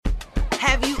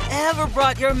Have you ever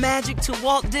brought your magic to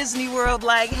Walt Disney World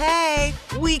like, hey,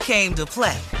 we came to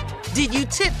play? Did you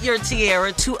tip your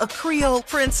tiara to a Creole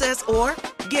princess or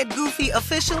get goofy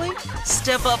officially?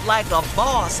 Step up like a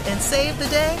boss and save the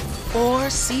day? Or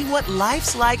see what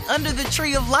life's like under the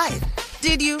tree of life?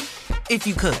 Did you? If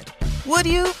you could. Would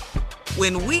you?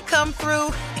 When we come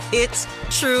through, it's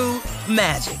true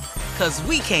magic. 'Cause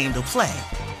we came to play.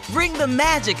 Bring the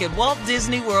magic at Walt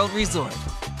Disney World Resort.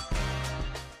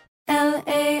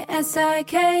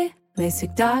 LASIK,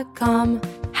 LASIK.com.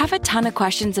 Have a ton of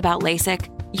questions about LASIK?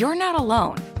 You're not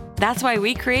alone. That's why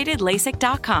we created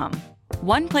LASIK.com.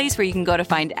 One place where you can go to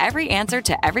find every answer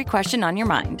to every question on your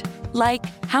mind. Like,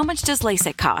 how much does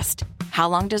LASIK cost? How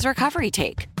long does recovery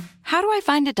take? How do I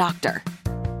find a doctor?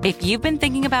 If you've been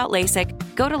thinking about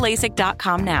LASIK, go to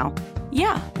LASIK.com now.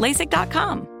 Yeah,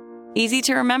 LASIK.com. Easy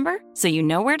to remember, so you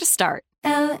know where to start.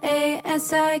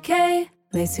 LASIK,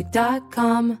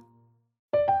 LASIK.com.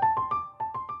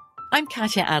 I'm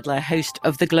Katya Adler, host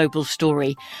of The Global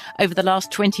Story. Over the last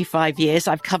 25 years,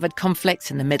 I've covered conflicts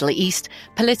in the Middle East,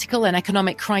 political and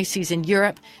economic crises in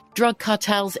Europe, drug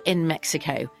cartels in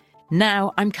Mexico.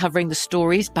 Now I'm covering the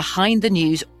stories behind the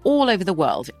news all over the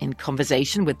world in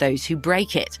conversation with those who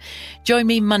break it. Join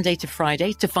me Monday to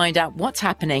Friday to find out what's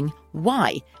happening,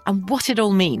 why, and what it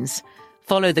all means.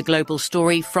 Follow The Global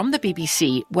Story from the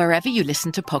BBC wherever you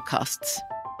listen to podcasts.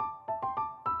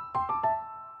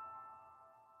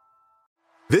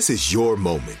 This is your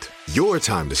moment, your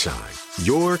time to shine,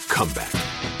 your comeback.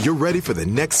 You're ready for the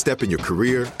next step in your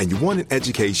career, and you want an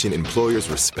education employers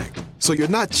respect. So you're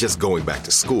not just going back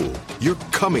to school, you're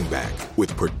coming back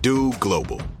with Purdue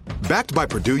Global. Backed by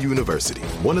Purdue University,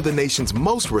 one of the nation's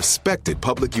most respected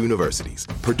public universities,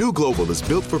 Purdue Global is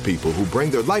built for people who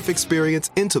bring their life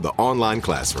experience into the online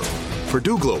classroom.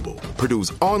 Purdue Global,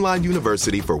 Purdue's online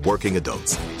university for working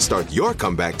adults. Start your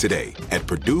comeback today at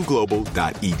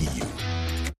purdueglobal.edu.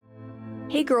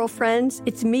 Hey girlfriends,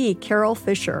 it's me, Carol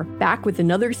Fisher, back with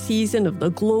another season of the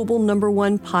global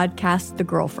 #1 podcast, The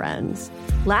Girlfriends.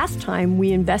 Last time,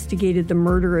 we investigated the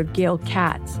murder of Gail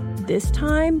Katz. This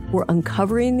time, we're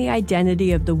uncovering the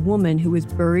identity of the woman who was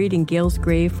buried in Gail's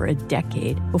grave for a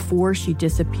decade before she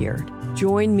disappeared.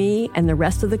 Join me and the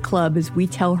rest of the club as we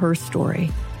tell her story.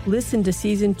 Listen to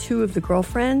Season 2 of The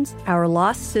Girlfriends, Our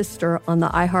Lost Sister on the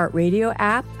iHeartRadio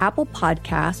app, Apple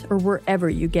Podcasts, or wherever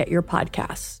you get your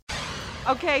podcasts.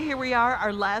 Okay, here we are,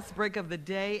 our last break of the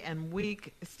day and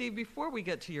week. Steve, before we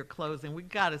get to your closing, we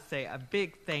got to say a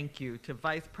big thank you to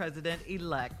Vice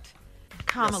President-elect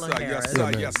Kamala Harris.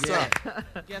 Yes, sir.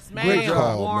 Yes, ma'am. Great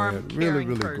call, Warm, man. Really,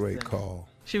 caring great person. call.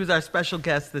 She was our special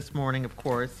guest this morning, of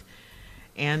course.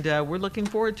 And we're looking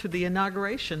forward to the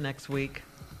inauguration next week.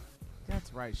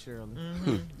 That's right, Shirley.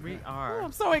 Mm-hmm. We are. Oh,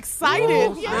 I'm so excited.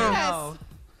 Oh, yes.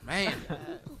 Man.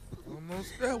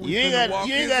 You ain't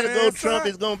got to go Trump.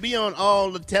 It's going to be on all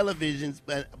the televisions,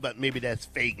 but maybe that's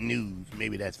fake news.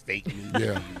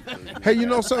 Yeah. Hey, you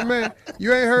know something, man?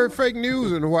 You ain't heard fake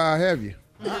news in a while, have you?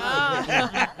 No,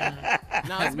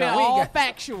 it's been all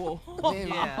factual.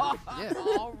 Yeah.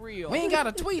 All real. We ain't got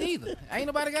a tweet either. Ain't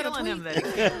nobody got a tweet. Him that he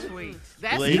can't tweet.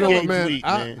 That's Well, You know what, tweet,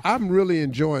 man? I'm really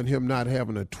enjoying him not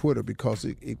having a Twitter because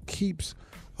it keeps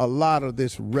a lot of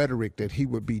this rhetoric that he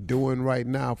would be doing right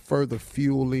now further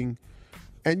fueling.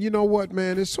 And you know what,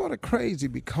 man? It's sort of crazy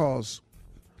because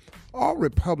all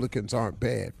Republicans aren't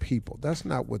bad people. That's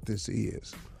not what this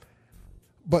is.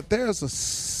 But there's a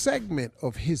segment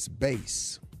of his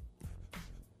base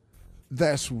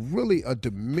that's really a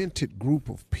demented group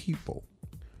of people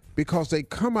because they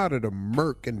come out of the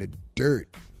murk and the dirt,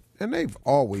 and they've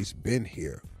always been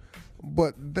here.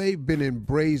 But they've been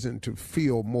embraced to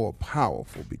feel more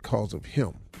powerful because of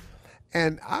him.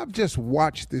 And I've just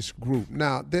watched this group.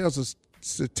 Now, there's a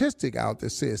statistic out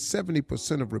that says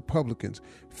 70% of Republicans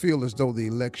feel as though the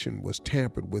election was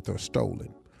tampered with or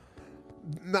stolen.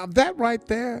 Now, that right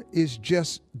there is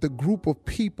just the group of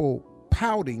people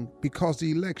pouting because of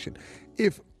the election.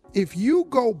 If you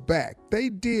go back, they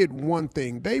did one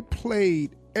thing. They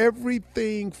played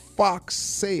everything Fox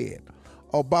said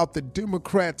about the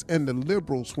Democrats and the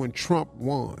liberals when Trump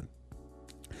won.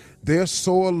 They're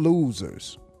sore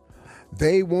losers.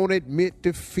 They won't admit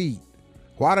defeat.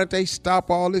 Why don't they stop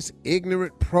all this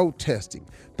ignorant protesting?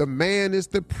 The man is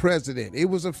the president. It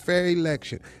was a fair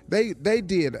election. They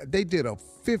did a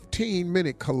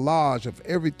 15-minute collage of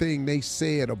everything they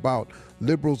said about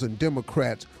liberals and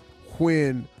Democrats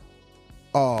when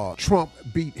Trump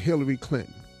beat Hillary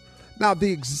Clinton. Now,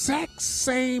 the exact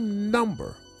same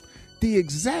number, the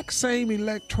exact same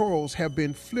electorals have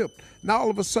been flipped. Now,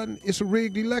 all of a sudden, it's a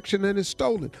rigged election and it's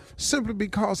stolen simply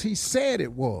because he said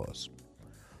it was.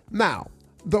 Now,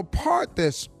 The part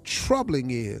that's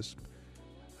troubling is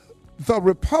the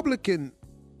Republican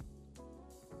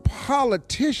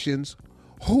politicians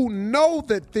who know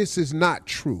that this is not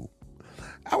true.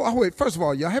 Wait, first of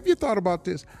all, y'all, have you thought about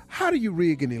this? How do you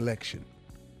rig an election?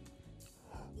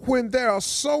 When there are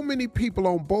so many people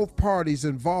on both parties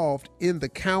involved in the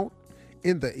count,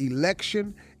 in the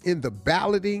election, in the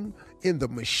balloting, in the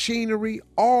machinery,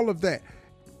 all of that,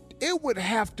 it would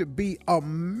have to be a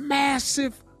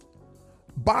massive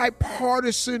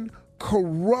bipartisan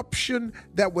corruption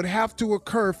that would have to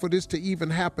occur for this to even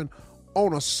happen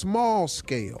on a small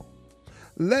scale,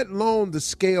 let alone the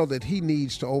scale that he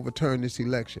needs to overturn this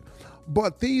election.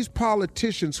 But these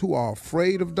politicians who are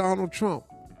afraid of Donald Trump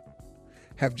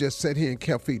have just sat here and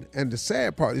kept feeding. And the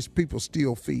sad part is people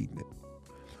still feeding it.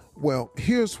 Well,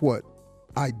 here's what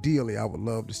ideally I would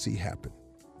love to see happen.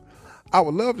 I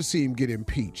would love to see him get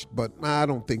impeached, but I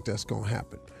don't think that's going to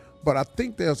happen. But I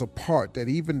think there's a part that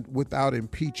even without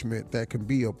impeachment, there can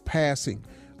be a passing,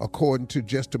 according to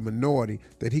just a minority,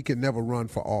 that he can never run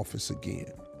for office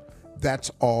again.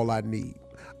 That's all I need.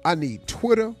 I need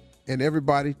Twitter and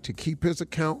everybody to keep his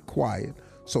account quiet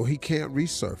so he can't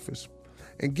resurface,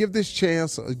 and give this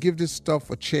stuff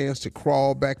a chance to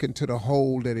crawl back into the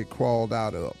hole that it crawled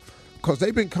out of. Because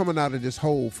they've been coming out of this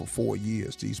hole for 4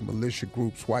 years, these militia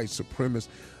groups, white supremacists,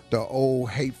 the old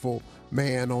hateful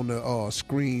man on the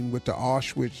screen with the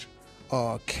Auschwitz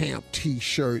camp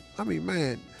T-shirt. I mean,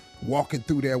 man, walking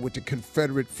through there with the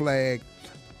Confederate flag.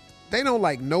 They don't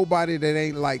like nobody that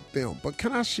ain't like them. But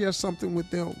can I share something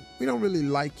with them? We don't really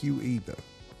like you either.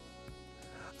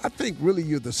 I think really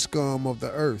you're the scum of the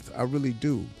earth. I really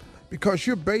do. Because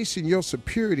you're basing your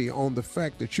superiority on the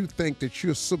fact that you think that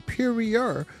you're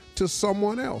superior to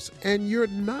someone else. And you're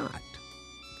not.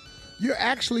 You're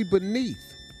actually beneath.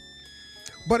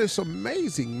 But it's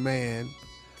amazing, man,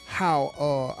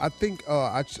 how I think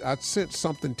I sent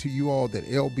something to you all that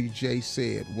LBJ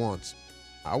said once.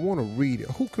 I want to read it.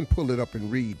 Who can pull it up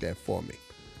and read that for me?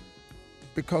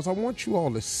 Because I want you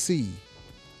all to see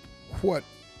what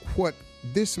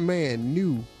this man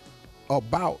knew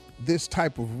about this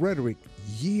type of rhetoric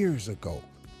years ago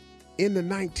in the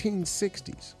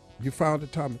 1960s. You found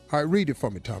it, Tommy? All right, read it for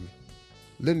me, Tommy.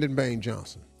 Lyndon Baines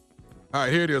Johnson. All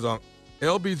right, here it is.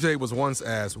 LBJ was once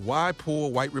asked why poor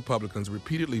white Republicans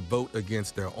repeatedly vote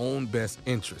against their own best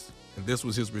interests. And this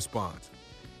was his response.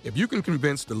 If you can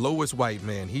convince the lowest white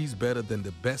man he's better than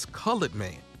the best colored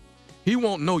man, he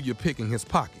won't know you're picking his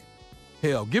pocket.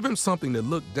 Hell, give him something to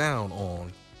look down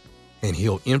on, and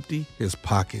he'll empty his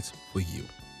pockets for you.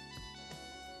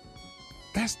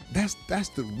 That's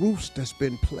the ruse that's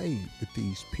been played with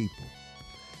these people.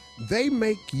 They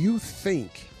make you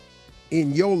think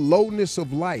in your lowness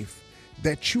of life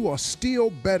that you are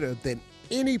still better than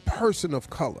any person of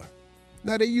color.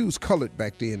 Now, they used colored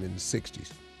back then in the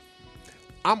 60s.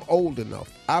 I'm old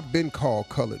enough. I've been called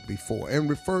colored before and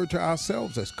referred to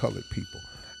ourselves as colored people.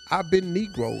 I've been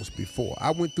Negroes before. I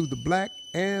went through the black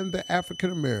and the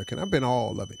African American. I've been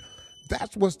all of it.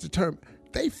 That's what's determined.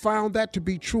 They found that to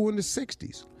be true in the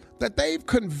 60s, that they've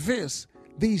convinced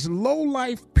these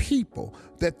low-life people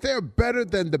that they're better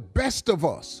than the best of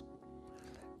us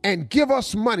and give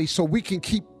us money so we can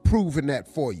keep proving that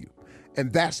for you.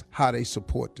 And that's how they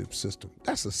support the system.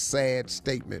 That's a sad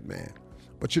statement, man.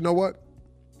 But you know what?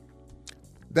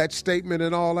 That statement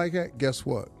and all like that, guess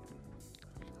what?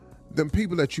 Them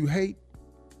people that you hate,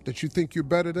 that you think you're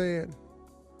better than,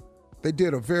 they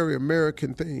did a very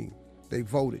American thing. They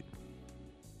voted.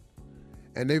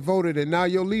 And they voted, and now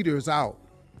your leader is out.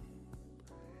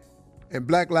 And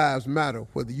Black Lives Matter,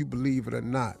 whether you believe it or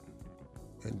not.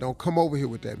 And don't come over here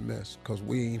with that mess, because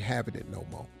we ain't having it no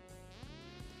more.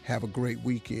 Have a great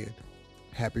weekend.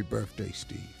 Happy birthday,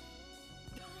 Steve.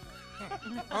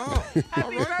 Oh,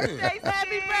 all right.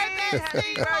 Happy birthday,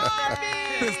 Steve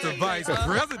Harvey. Mr. Vice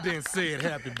President said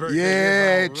happy birthday.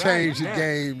 Yeah, Right. changed the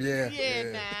game, yeah.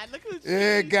 Yeah, nah, look who's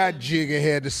Yeah, it got jiggy,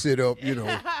 had to sit up, you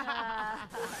know.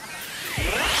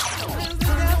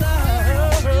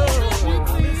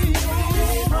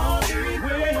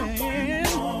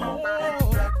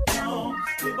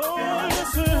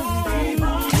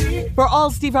 For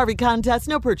all Steve Harvey contests,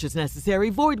 no purchase necessary,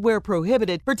 void where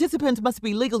prohibited. Participants must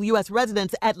be legal U.S.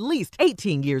 residents at least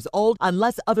 18 years old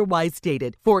unless otherwise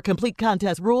stated. For complete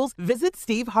contest rules, visit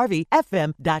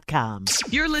SteveHarveyFM.com.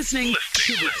 You're listening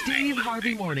to the Steve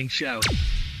Harvey Morning Show.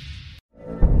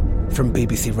 From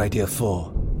BBC Radio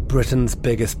 4, Britain's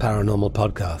biggest paranormal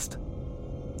podcast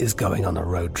is going on a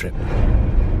road trip.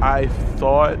 I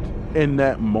thought in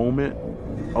that moment,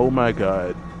 oh my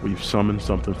God, we've summoned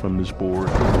something from this board.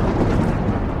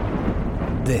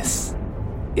 This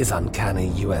is Uncanny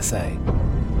USA.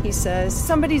 He says,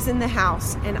 somebody's in the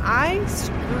house, and I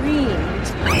screamed.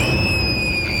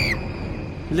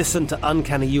 Listen to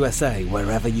Uncanny USA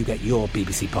wherever you get your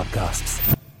BBC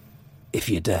podcasts, if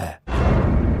you dare.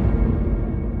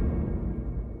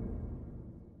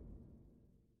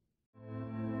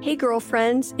 Hey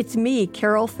girlfriends, it's me,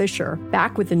 Carol Fisher,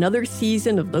 back with another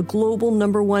season of the global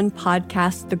 #1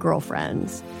 podcast, The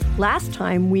Girlfriends. Last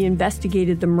time, we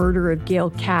investigated the murder of Gail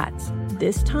Katz.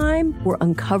 This time, we're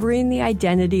uncovering the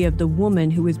identity of the woman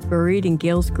who was buried in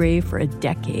Gail's grave for a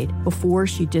decade before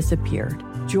she disappeared.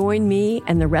 Join me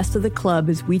and the rest of the club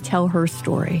as we tell her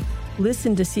story.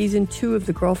 Listen to Season 2 of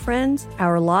The Girlfriends,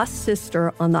 Our Lost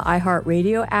Sister on the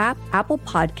iHeartRadio app, Apple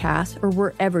Podcasts, or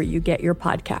wherever you get your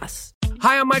podcasts.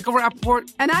 Hi, I'm Michael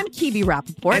Rappaport. And I'm Kibi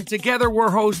Rappaport. And together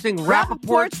we're hosting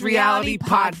Rappaport's Reality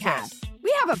Podcast.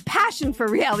 We have a passion for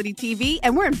reality TV,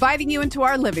 and we're inviting you into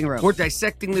our living room. We're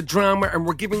dissecting the drama, and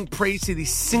we're giving praise to the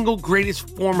single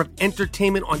greatest form of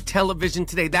entertainment on television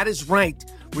today. That is right.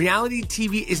 Reality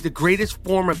TV is the greatest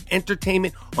form of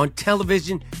entertainment on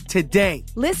television today.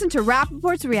 Listen to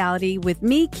Rappaport's Reality with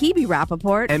me, Kibi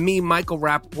Rappaport. And me, Michael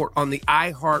Rappaport, on the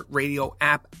iHeartRadio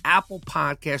app, Apple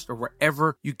Podcast, or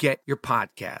wherever you get your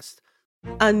podcast.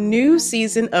 A new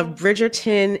season of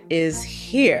Bridgerton is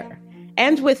here.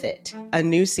 And with it, a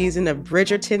new season of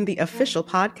Bridgerton, the official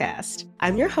podcast.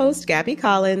 I'm your host, Gabby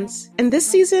Collins, and this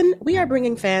season, we are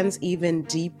bringing fans even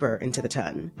deeper into the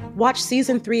ton. Watch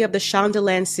Season 3 of the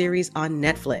Shondaland series on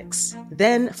Netflix.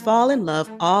 Then fall in love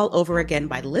all over again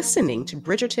by listening to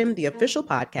Bridgerton, the official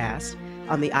podcast,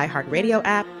 on the iHeartRadio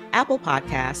app, Apple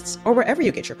Podcasts, or wherever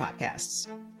you get your podcasts.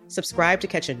 Subscribe to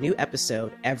catch a new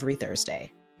episode every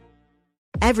Thursday.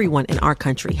 Everyone in our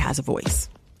country has a voice.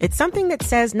 It's something that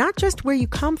says not just where you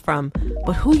come from,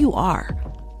 but who you are.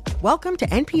 Welcome to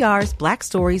NPR's Black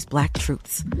Stories, Black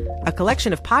Truths, a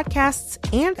collection of podcasts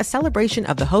and a celebration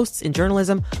of the hosts in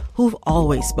journalism who've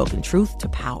always spoken truth to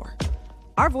power.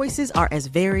 Our voices are as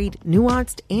varied,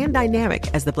 nuanced, and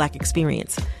dynamic as the Black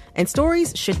experience, and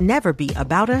stories should never be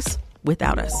about us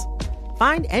without us.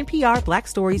 Find NPR Black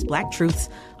Stories, Black Truths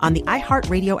on the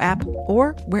iHeartRadio app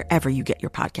or wherever you get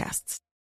your podcasts.